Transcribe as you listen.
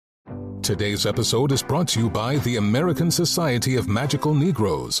Today's episode is brought to you by the American Society of Magical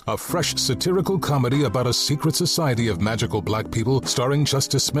Negroes, a fresh satirical comedy about a secret society of magical black people starring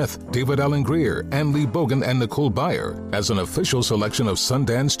Justice Smith, David Allen Greer, Ann Lee Bogan, and Nicole Byer. As an official selection of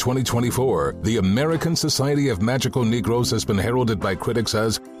Sundance 2024, the American Society of Magical Negroes has been heralded by critics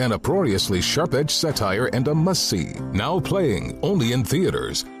as an uproariously sharp-edged satire and a must-see. Now playing only in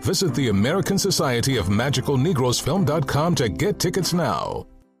theaters. Visit the American Society of Magical Negroes Film.com to get tickets now.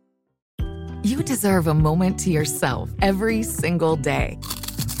 You deserve a moment to yourself every single day.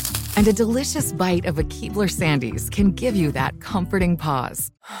 And a delicious bite of a Keebler Sandies can give you that comforting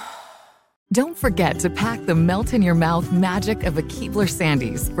pause. Don't forget to pack the melt-in-your-mouth magic of a Keebler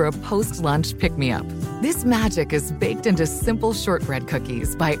Sandies for a post-lunch pick-me-up. This magic is baked into simple shortbread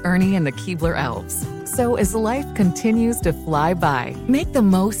cookies by Ernie and the Keebler Elves. So as life continues to fly by, make the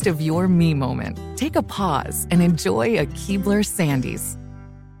most of your me moment. Take a pause and enjoy a Keebler Sandies.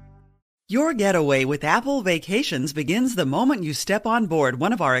 Your getaway with Apple Vacations begins the moment you step on board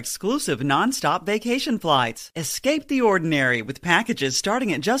one of our exclusive nonstop vacation flights. Escape the ordinary with packages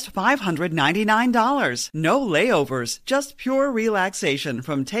starting at just $599. No layovers, just pure relaxation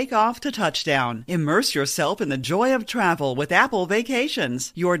from takeoff to touchdown. Immerse yourself in the joy of travel with Apple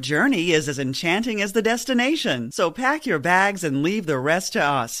Vacations. Your journey is as enchanting as the destination, so pack your bags and leave the rest to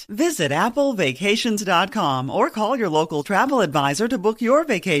us. Visit applevacations.com or call your local travel advisor to book your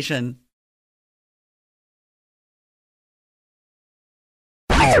vacation.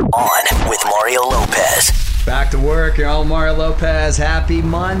 On with Mario Lopez. Back to work, y'all. Mario Lopez. Happy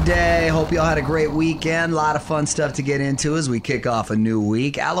Monday. Hope y'all had a great weekend. A lot of fun stuff to get into as we kick off a new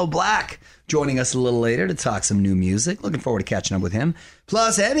week. Aloe Black joining us a little later to talk some new music. Looking forward to catching up with him.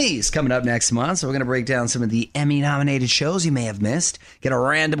 Plus, Emmys coming up next month. So we're going to break down some of the Emmy-nominated shows you may have missed. Get a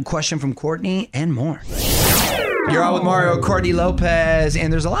random question from Courtney and more. You're on with Mario, Courtney Lopez.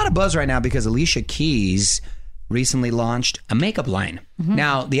 And there's a lot of buzz right now because Alicia Keys recently launched a makeup line. Mm-hmm.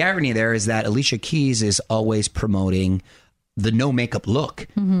 Now, the irony there is that Alicia Keys is always promoting the no makeup look,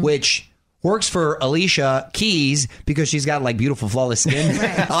 which works for Alicia Keys because she's got like beautiful, flawless skin.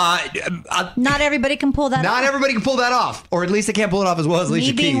 Not everybody can pull that off. Not everybody can pull that off, or at least they can't pull it off as well as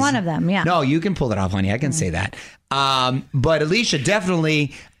Alicia Keys. Me being one of them, yeah. No, you can pull it off, honey. I can say that. But Alicia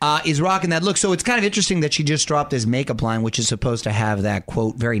definitely is rocking that look. So it's kind of interesting that she just dropped this makeup line, which is supposed to have that,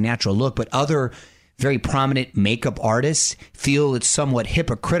 quote, very natural look. But other very prominent makeup artists feel it's somewhat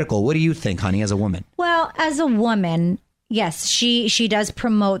hypocritical. What do you think, honey, as a woman? Well, as a woman, yes, she does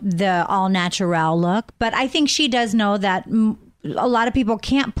promote the all natural look, but I think she does know that a lot of people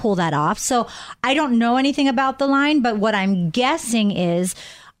can't pull that off. So I don't know anything about the line, but what I'm guessing is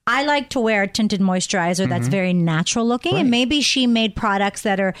I like to wear a tinted moisturizer that's very natural looking, and maybe she made products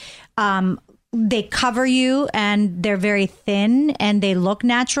that are they cover you and they're very thin and they look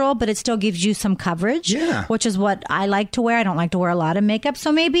natural, but it still gives you some coverage, which is what I like to wear. I don't like to wear a lot of makeup.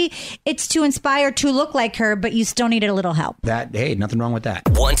 So maybe it's to inspire to look like her, but you still need a little help. Hey, nothing wrong with that.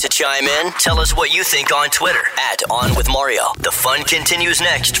 Want to chime in? Tell us what you think on Twitter @OnWithMario. The fun continues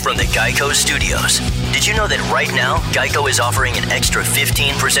next from the Geico Studios. Did you know that right now, Geico is offering an extra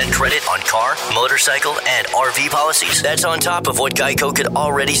 15% credit on car, motorcycle, and RV policies? That's on top of what Geico could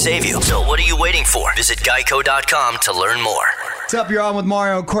already save you. So what are you waiting for? Visit Geico.com to learn more. What's up? You're on with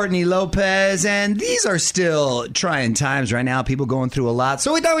Mario, Courtney Lopez, and these are still trying times right now. People going through a lot.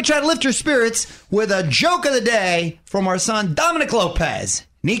 So we thought we'd try to lift your spirits with a joke of the day from our son, Dominic Lopez.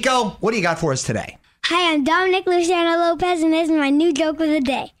 Nico, what do you got for us today? Hi, I'm Dominic Luciano Lopez, and this is my new joke of the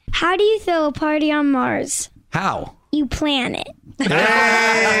day. How do you throw a party on Mars? How? You plan it.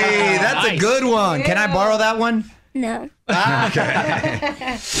 Hey, that's a good one. Can I borrow that one? No.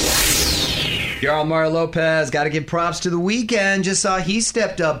 Okay. You're on Mario Lopez. Got to give props to The Weeknd. Just saw he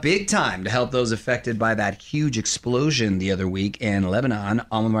stepped up big time to help those affected by that huge explosion the other week in Lebanon.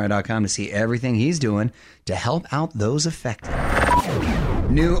 OnWithMario.com to see everything he's doing to help out those affected.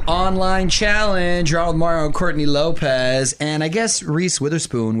 New online challenge. You're on with Mario and Courtney Lopez. And I guess Reese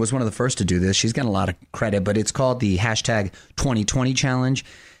Witherspoon was one of the first to do this. She's gotten a lot of credit, but it's called the hashtag 2020 challenge.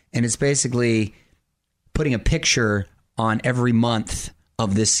 And it's basically putting a picture on every month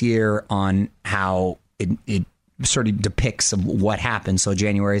of this year on how it sort of depicts of what happened. So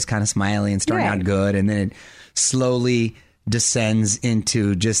January is kind of smiley and starting out good, and then it slowly descends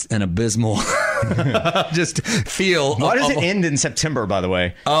into just an abysmal Just feel. Why does it end in September, by the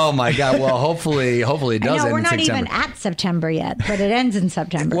way? Oh my God! Well, hopefully it does. We're end not in September. even at September yet, but it ends in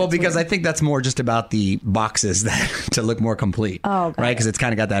September. Well, It's because weird. I think that's more just about the boxes to look more complete. Oh, got right, it. because it's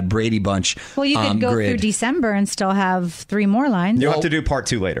kind of got that Brady Bunch. Well, you could go grid. through December and still have 3 more lines. You'll have to do part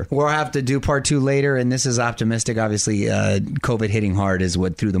 2 later. We'll have to do part 2 later, and this is optimistic. Obviously, COVID hitting hard is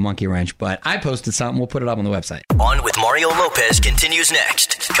what threw the monkey wrench, but I posted something. We'll put it up on the website. On with Mario Lopez continues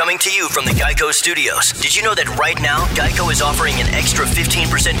next. Coming to you from the Geico Studios. Did you know that right now, Geico is offering an extra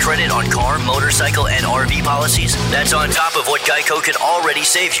 15% credit on car, motorcycle, and RV policies? That's on top of what Geico could already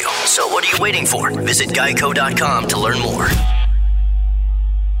save you. So what are you waiting for? Visit geico.com to learn more.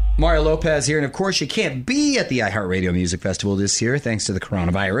 Mario Lopez here, and of course, you can't be at the iHeartRadio Music Festival this year thanks to the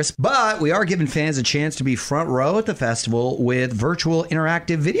coronavirus, but we are giving fans a chance to be front row at the festival with virtual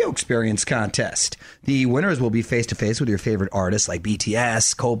interactive video experience contest. The winners will be face-to-face with your favorite artists like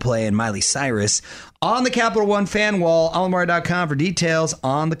BTS, Coldplay, and Miley Cyrus on the Capital One fan wall, onwithmario.com for details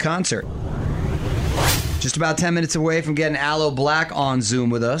on the concert. Just about 10 minutes away from getting Aloe Black on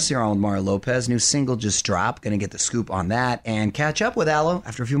Zoom with us. You're on with Mario Lopez. New single just dropped. Going to get the scoop on that and catch up with Aloe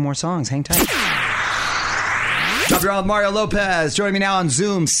after a few more songs. Hang tight. You're on with Mario Lopez. Joining me now on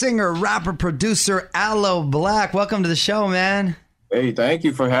Zoom, singer, rapper, producer Aloe Black. Welcome to the show, man. Hey, thank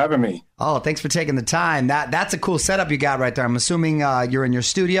you for having me. Oh, thanks for taking the time. That's a cool setup you got right there. I'm assuming you're in your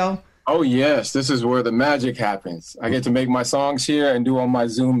studio. Oh, yes. This is where the magic happens. I get to make my songs here and do all my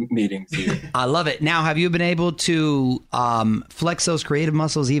Zoom meetings here. I love it. Now, have you been able to flex those creative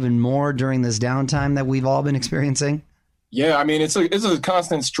muscles even more during this downtime that we've all been experiencing? Yeah, I mean, it's a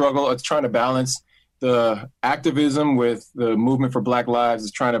constant struggle. It's trying to balance the activism with the movement for Black Lives.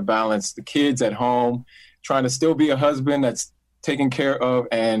 It's trying to balance the kids at home, trying to still be a husband that's taken care of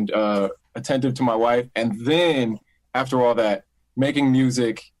and attentive to my wife. And then after all that, making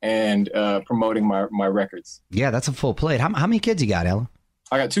music and promoting my records. Yeah, that's a full plate. How many kids you got, Ella?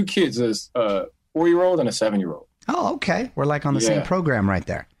 I got 2 kids, a 4-year-old and a 7-year-old. Oh, okay. We're like on the same program right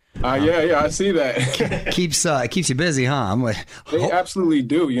there. Yeah, I see that. keeps you busy, huh? They absolutely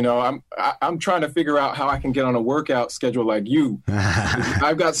do. You know, I'm trying to figure out how I can get on a workout schedule like you.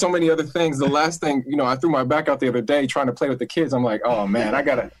 I've got so many other things. The last thing, I threw my back out the other day trying to play with the kids. I'm like, oh man, I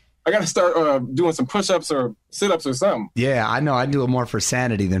gotta start doing some push-ups or sit-ups or something. Yeah, I know. I do it more for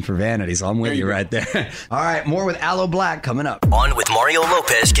sanity than for vanity, so I'm with you right there. All right, more with Aloe Black coming up. On with Mario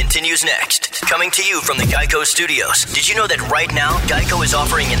Lopez continues next. Coming to you from the Geico Studios. Did you know that right now, Geico is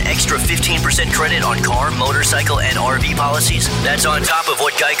offering an extra 15% credit on car, motorcycle, and RV policies? That's on top of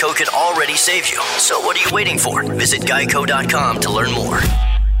what Geico could already save you. So what are you waiting for? Visit geico.com to learn more.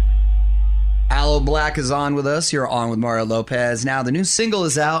 Aloe Black is on with us. You're on with Mario Lopez. Now, the new single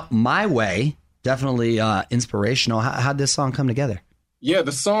is out, My Way. Definitely inspirational. How'd this song come together? Yeah,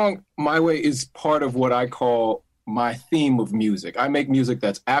 the song My Way is part of what I call my theme of music. I make music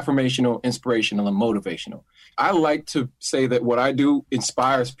that's affirmational, inspirational, and motivational. I like to say that what I do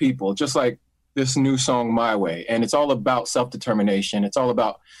inspires people, just like this new song, My Way. And it's all about self-determination. It's all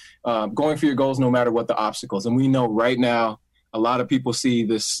about going for your goals no matter what the obstacles. And we know right now, a lot of people see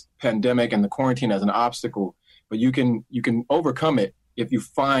this pandemic and the quarantine as an obstacle, but you can overcome it if you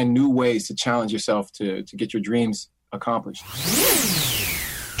find new ways to challenge yourself to get your dreams accomplished.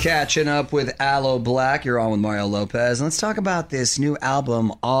 Catching up with Aloe Black. You're on with Mario Lopez. Let's talk about this new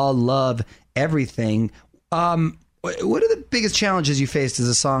album, All Love Everything. What are the biggest challenges you faced as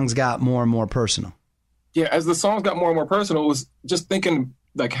the songs got more and more personal? Yeah, as the songs got more and more personal, it was just thinking,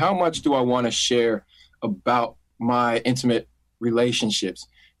 like, how much do I want to share about my intimate relationships?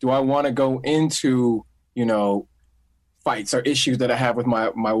 Do I want to go into, fights or issues that I have with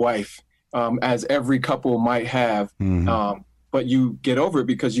my wife, as every couple might have, but you get over it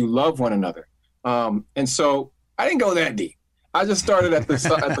because you love one another. And so I didn't go that deep. I just started at the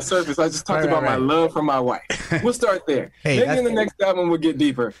surface. I just talked about my love for my wife. We'll start there. Hey, maybe in the next album we'll get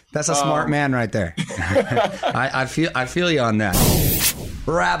deeper. That's a smart man right there. I feel you on that.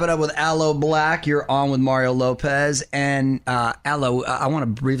 Wrap it up with Aloe Black. You're on with Mario Lopez. And Aloe, I want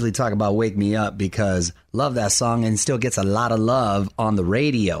to briefly talk about Wake Me Up because love that song and still gets a lot of love on the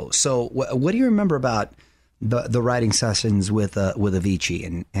radio. So what do you remember about the writing sessions with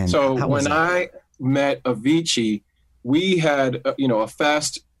Avicii? And so when I met Avicii, we had a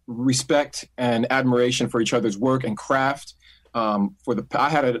fast respect and admiration for each other's work and craft. I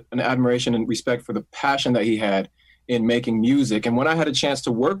had an admiration and respect for the passion that he had in making music. And when I had a chance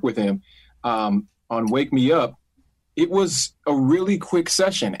to work with him on Wake Me Up, it was a really quick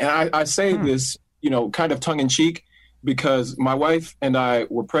session. And I say this, kind of tongue in cheek, because my wife and I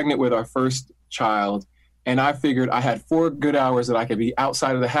were pregnant with our first child. And I figured I had 4 good hours that I could be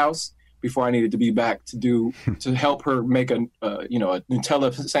outside of the house before I needed to be back to help her make a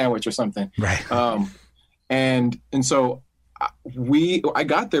Nutella sandwich or something. Right. And so I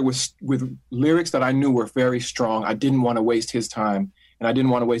got there with lyrics that I knew were very strong. I didn't want to waste his time, and I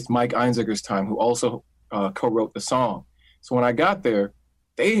didn't want to waste Mike Einziger's time, who also co-wrote the song. So when I got there,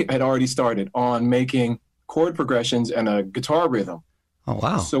 they had already started on making chord progressions and a guitar rhythm. Oh,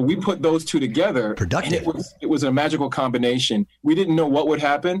 wow. So we put those two together. Productive. And it was a magical combination. We didn't know what would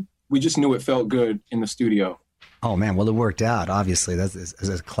happen. We just knew it felt good in the studio. Oh, man. Well, it worked out. Obviously, that's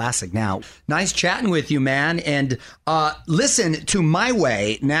a classic now. Nice chatting with you, man. And listen to My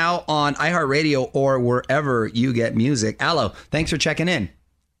Way now on iHeartRadio or wherever you get music. Aloe, thanks for checking in.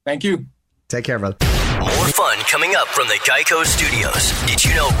 Thank you. Take care, brother. More fun coming up from the Geico Studios. Did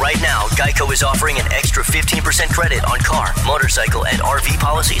you know right now Geico is offering an extra 15% credit on car, motorcycle, and RV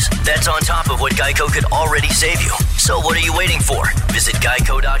policies? That's on top of what Geico could already save you. So what are you waiting for? Visit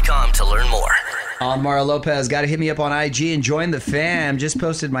geico.com to learn more. I'm Mario Lopez. Got to hit me up on IG and join the fam. Just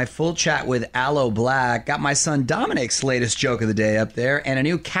posted my full chat with Aloe Black. Got my son Dominic's latest joke of the day up there and a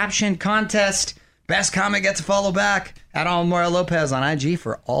new caption contest. Best comment gets a follow back. At Mario Lopez on IG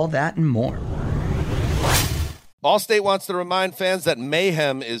for all that and more. Allstate wants to remind fans that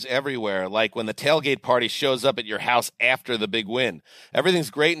mayhem is everywhere, like when the tailgate party shows up at your house after the big win.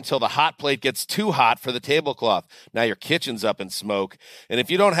 Everything's great until the hot plate gets too hot for the tablecloth. Now your kitchen's up in smoke. And if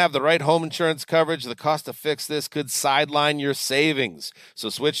you don't have the right home insurance coverage, the cost to fix this could sideline your savings. So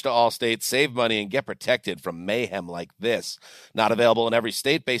switch to Allstate, save money, and get protected from mayhem like this. Not available in every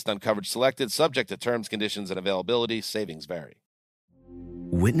state based on coverage selected, subject to terms, conditions, and availability. Savings vary.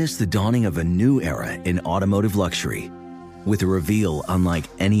 Witness the dawning of a new era in automotive luxury with a reveal unlike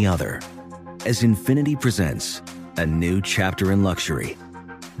any other as Infiniti presents a new chapter in luxury,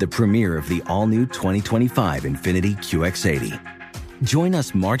 the premiere of the all-new 2025 Infiniti QX80. Join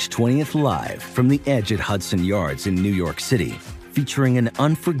us March 20th live from the Edge at Hudson Yards in New York City, featuring an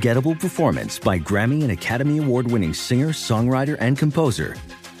unforgettable performance by Grammy and Academy Award-winning singer, songwriter, and composer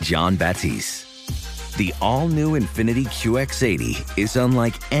Jon Batiste. The all-new Infiniti QX80 is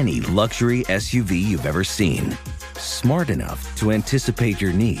unlike any luxury SUV you've ever seen. Smart enough to anticipate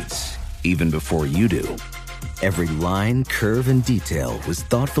your needs, even before you do. Every line, curve, and detail was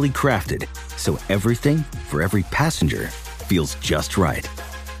thoughtfully crafted, so everything for every passenger feels just right.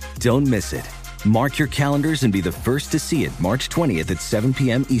 Don't miss it. Mark your calendars and be the first to see it March 20th at 7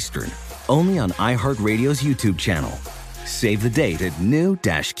 p.m. Eastern, only on iHeartRadio's YouTube channel. Save the date at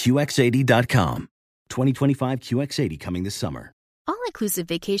new-QX80.com. 2025 QX80 coming this summer. All-inclusive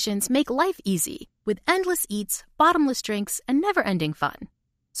vacations make life easy with endless eats, bottomless drinks, and never-ending fun.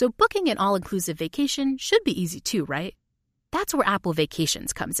 So booking an all-inclusive vacation should be easy too, right? That's where Apple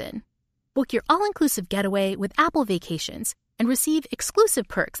Vacations comes in. Book your all-inclusive getaway with Apple Vacations and receive exclusive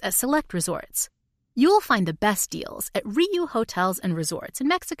perks at select resorts. You'll find the best deals at Riu Hotels and Resorts in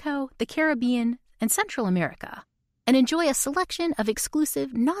Mexico, the Caribbean, and Central America. And enjoy a selection of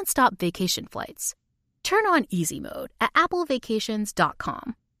exclusive non-stop vacation flights. Turn on easy mode at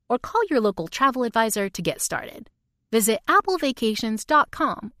applevacations.com or call your local travel advisor to get started. Visit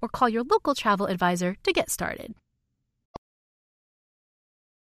applevacations.com or call your local travel advisor to get started.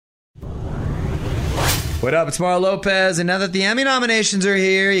 What up? It's Mario Lopez. And now that the Emmy nominations are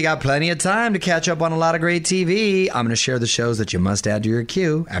here, you got plenty of time to catch up on a lot of great TV. I'm going to share the shows that you must add to your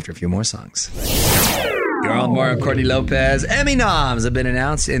queue after a few more songs. You're on Mario Courtney Lopez. Emmy noms have been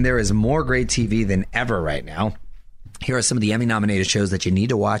announced, and there is more great TV than ever right now. Here are some of the Emmy-nominated shows that you need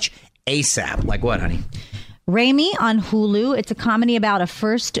to watch ASAP. Like what, honey? Raimi on Hulu. It's a comedy about a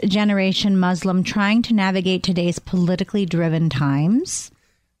first-generation Muslim trying to navigate today's politically driven times.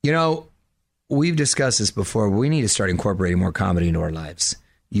 You know, we've discussed this before. But we need to start incorporating more comedy into our lives.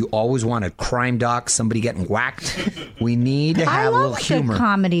 You always want a crime doc, somebody getting whacked. We need to have a little humor. Good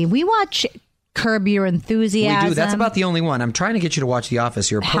comedy. We watch Curb Your Enthusiasm. We do. That's about the only one. I'm trying to get you to watch The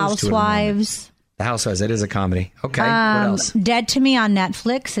Office. You're opposed to it. Housewives. The Housewives. That is a comedy. Okay. What else? Dead to Me on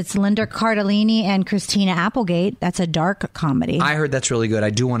Netflix. It's Linda Cardellini and Christina Applegate. That's a dark comedy. I heard that's really good. I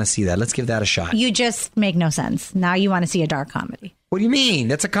do want to see that. Let's give that a shot. You just make no sense. Now you want to see a dark comedy. What do you mean?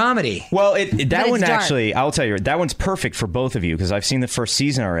 That's a comedy. Well, that one actually, I'll tell you, that one's perfect for both of you because I've seen the first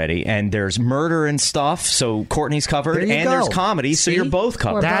season already, and there's murder and stuff, so Courtney's covered, and there's comedy, so you're both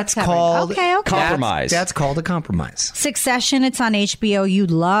covered. That's called compromise. That's called a compromise. Succession, it's on HBO. You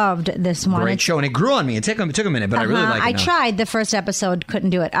loved this one. Great show, and it grew on me. It took a minute, but I really like it. I tried the first episode,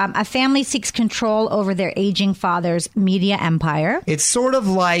 couldn't do it. A family seeks control over their aging father's media empire. It's sort of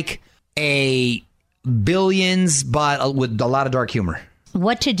like a Billions, but with a lot of dark humor.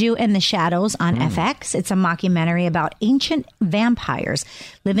 What to Do in the Shadows on FX. It's a mockumentary about ancient vampires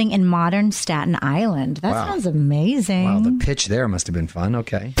living in modern Staten Island. That sounds amazing. Wow, the pitch there must have been fun.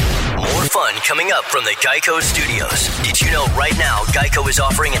 Okay. More fun coming up from the Geico Studios. Did you know right now Geico is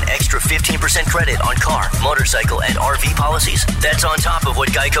offering an extra 15% credit on car, motorcycle, and RV policies? That's on top of what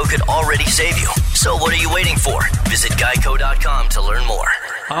Geico could already save you. So what are you waiting for? Visit geico.com to learn more.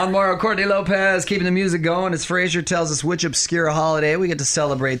 On Mario Courtney Lopez, keeping the music going as Frazier tells us which obscure holiday we get to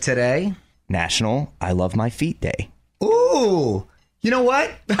celebrate today. National I Love My Feet Day. Ooh, you know what?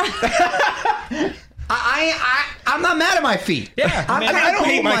 I'm not mad at my feet. Yeah, I don't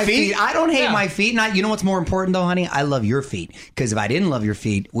hate my feet. I don't hate my feet. Not, you know what's more important though, honey? I love your feet. Because if I didn't love your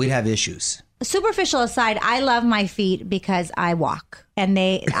feet, we'd have issues. Superficial aside, I love my feet because I walk, and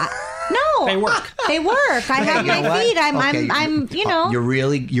they work. They work. I have my feet. I'm. You know. You're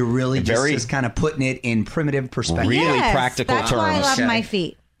really just kind of putting it in primitive perspective. Really practical terms. That's why I love my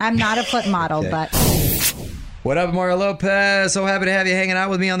feet. I'm not a foot model, but. What up, Mario Lopez? So happy to have you hanging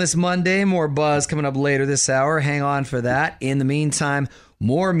out with me on this Monday. More buzz coming up later this hour. Hang on for that. In the meantime,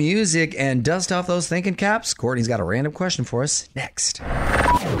 more music and dust off those thinking caps. Courtney's got a random question for us next.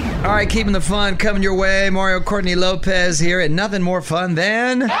 All right, keeping the fun coming your way. Mario Courtney Lopez here, and nothing more fun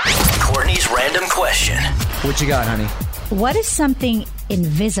than Courtney's random question. What you got, honey? What is something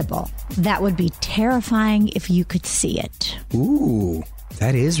invisible that would be terrifying if you could see it? Ooh,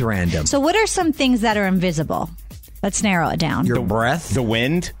 that is random. So what are some things that are invisible? Let's narrow it down. Your breath. The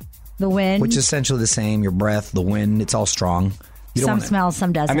wind. The wind. Which is essentially the same. Your breath, the wind, it's all strong. Some smells,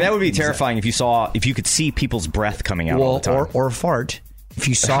 some doesn't. I mean, that would be terrifying if you could see people's breath coming out all the time. Or fart. If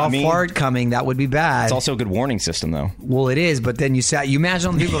you saw a fart coming, that would be bad. It's also a good warning system, though. Well, it is, but then you imagine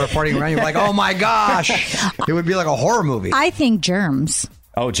all the people that are farting around, you're like, oh my gosh. It would be like a horror movie. I think germs.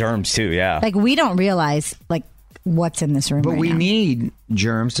 Oh, germs too, yeah. Like, we don't realize, what's in this room But right we now. need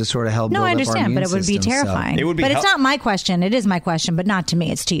germs to sort of help build I up our understand, immune but it would be system, terrifying. so. But it's not my question. It is my question, but not to me.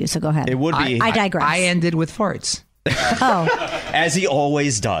 It's to you, so go ahead. It would be. I digress. I ended with farts. Oh. As he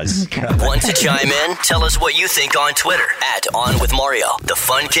always does. Okay. Want to chime in? Tell us what you think on Twitter @OnWithMario. The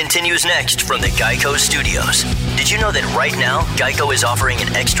fun continues next from the Geico Studios. Did you know that right now, Geico is offering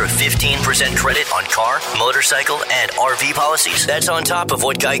an extra 15% credit on car, motorcycle, and RV policies? That's on top of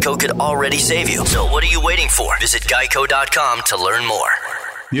what Geico could already save you. So what are you waiting for? Visit geico.com to learn more.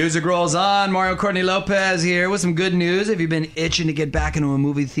 Music rolls on. Mario Courtney Lopez here with some good news. If you've been itching to get back into a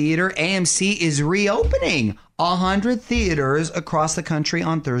movie theater, AMC is reopening 100 theaters across the country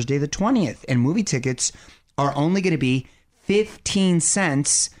on Thursday the 20th. And movie tickets are only going to be 15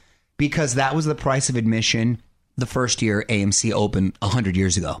 cents because that was the price of admission the first year AMC opened 100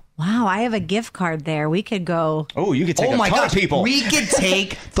 years ago. Wow, I have a gift card there. We could go. Oh, you could take a ton of people. We could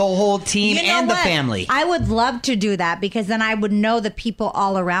take the whole team and the family. I would love to do that because then I would know the people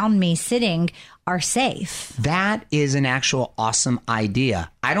all around me sitting are safe. That is an actual awesome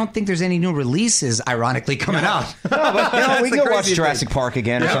idea. I don't think there's any new releases, ironically, coming out. No, but we can watch Jurassic Park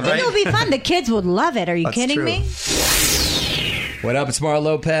again or something. I think it'll be fun. The kids would love it. Are you kidding true. me? What up, it's Mario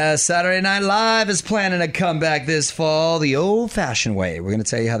Lopez. Saturday Night Live is planning a comeback this fall the old-fashioned way. We're going to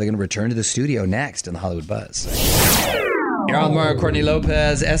tell you how they're going to return to the studio next in the Hollywood Buzz. You're on Mario Courtney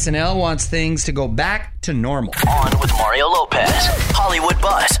Lopez. SNL wants things to go back to normal. On with Mario Lopez, Hollywood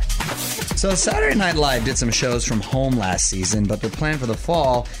Buzz. So Saturday Night Live did some shows from home last season, but their plan for the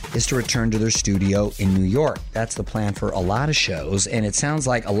fall is to return to their studio in New York. That's the plan for a lot of shows, and it sounds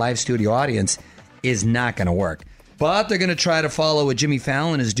like a live studio audience is not going to work. But they're going to try to follow what Jimmy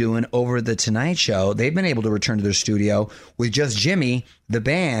Fallon is doing over The Tonight Show. They've been able to return to their studio with just Jimmy, the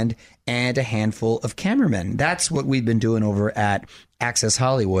band, and a handful of cameramen. That's what we've been doing over at Access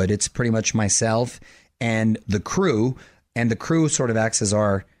Hollywood. It's pretty much myself and the crew sort of acts as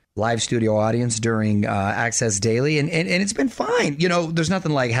our live studio audience during Access Daily, and it's been fine. You know, there's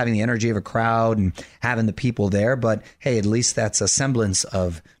nothing like having the energy of a crowd and having the people there, but hey, at least that's a semblance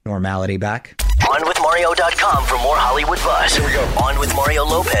of normality back. OnWithMario.com for more Hollywood buzz. Here we go. On with Mario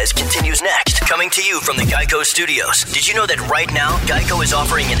Lopez continues next. Coming to you from the Geico Studios. Did you know that right now, Geico is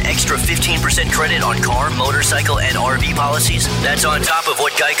offering an extra 15% credit on car, motorcycle, and RV policies? That's on top of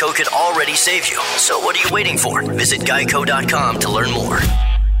what Geico could already save you. So what are you waiting for? Visit Geico.com to learn more.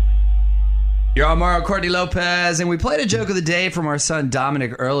 You're on Mario Courtney Lopez, and we played a joke of the day from our son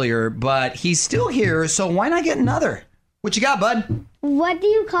Dominic earlier, but he's still here, so why not get another? What you got, bud? What do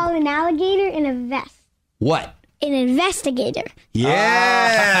you call an alligator in a vest? What? An investigator.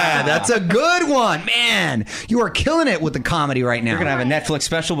 Yeah, that's a good one. Man, you are killing it with the comedy right now. You're going to have a Netflix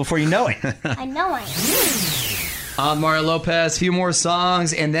special before you know it. I know I am. Mario Lopez, a few more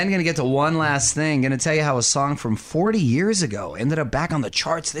songs, and then going to get to one last thing. Going to tell you how a song from 40 years ago ended up back on the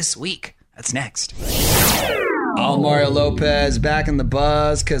charts this week. That's next. Mario Lopez back in the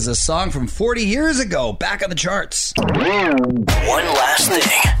buzz because a song from 40 years ago back on the charts. One last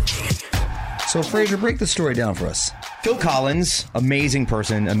thing. So, Fraser, break the story down for us. Phil Collins, amazing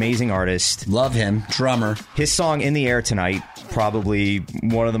person, amazing artist. Love him. Drummer. His song In the Air Tonight, probably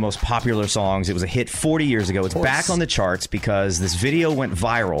one of the most popular songs. It was a hit 40 years ago. It's back on the charts because this video went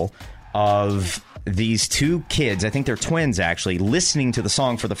viral of these two kids, I think they're twins actually, listening to the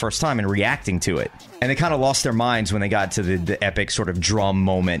song for the first time and reacting to it. And they kind of lost their minds when they got to the epic sort of drum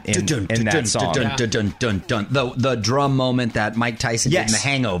moment in that song. The drum moment that Mike Tyson did in The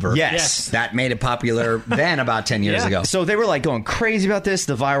Hangover. Yes. That made it popular then about 10 years ago. So they were like going crazy about this.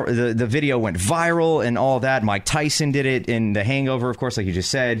 The video went viral and all that. Mike Tyson did it in The Hangover, of course, like you just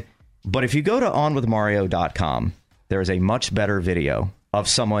said. But if you go to onwithmario.com, there is a much better video of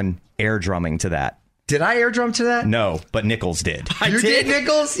someone air drumming to that. Did I air drum to that? No, but Nichols did. You did,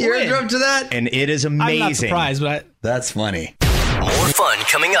 Nichols? You air drum to that? And it is amazing. I'm not surprised, but that's funny. More fun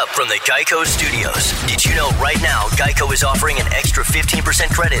coming up from the Geico Studios. Did you know right now Geico is offering an extra 15%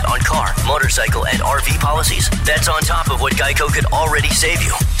 credit on car, motorcycle, and RV policies? That's on top of what Geico could already save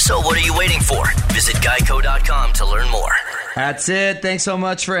you. So what are you waiting for? Visit geico.com to learn more. That's it. Thanks so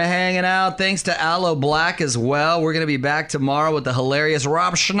much for hanging out. Thanks to Aloe Black as well. We're going to be back tomorrow with the hilarious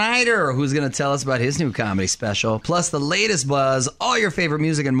Rob Schneider, who's going to tell us about his new comedy special, plus the latest buzz, all your favorite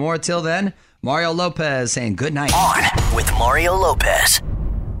music and more. Till then, Mario Lopez saying good night. On with Mario Lopez.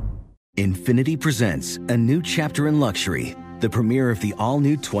 Infiniti presents a new chapter in luxury, the premiere of the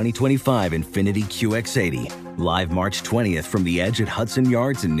all-new 2025 Infiniti QX80, live March 20th from the Edge at Hudson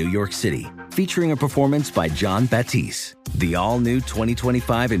Yards in New York City, featuring a performance by John Batiste. The all-new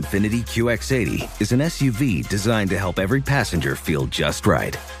 2025 Infiniti QX80 is an SUV designed to help every passenger feel just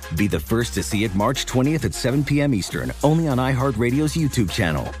right. Be the first to see it March 20th at 7 p.m. Eastern, only on iHeartRadio's YouTube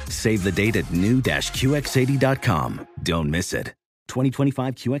channel. Save the date at new-QX80.com. Don't miss it.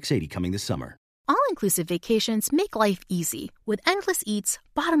 2025 QX80 coming this summer. All-inclusive vacations make life easy with endless eats,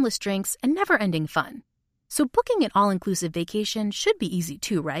 bottomless drinks, and never-ending fun. So booking an all-inclusive vacation should be easy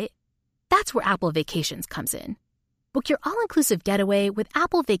too, right? That's where Apple Vacations comes in. Book your all-inclusive getaway with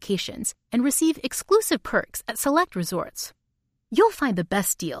Apple Vacations and receive exclusive perks at select resorts. You'll find the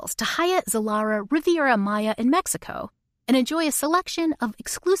best deals to Hyatt, Zilara, Riviera Maya in Mexico and enjoy a selection of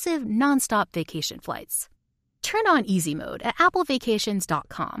exclusive non-stop vacation flights. Turn on easy mode at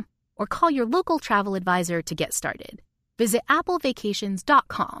applevacations.com or call your local travel advisor to get started. Visit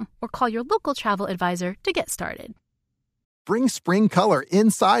applevacations.com or call your local travel advisor to get started. Bring spring color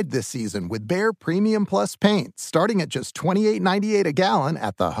inside this season with Behr Premium Plus paint, starting at just $28.98 a gallon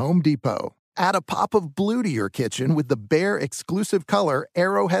at the Home Depot. Add a pop of blue to your kitchen with the Behr exclusive color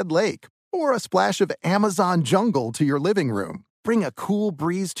Arrowhead Lake, or a splash of Amazon Jungle to your living room. Bring a cool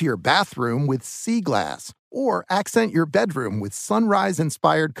breeze to your bathroom with Sea Glass, or accent your bedroom with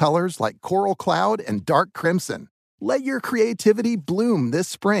sunrise-inspired colors like Coral Cloud and Dark Crimson. Let your creativity bloom this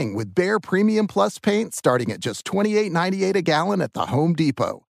spring with Behr Premium Plus paint starting at just $28.98 a gallon at the Home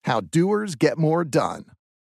Depot. How doers get more done.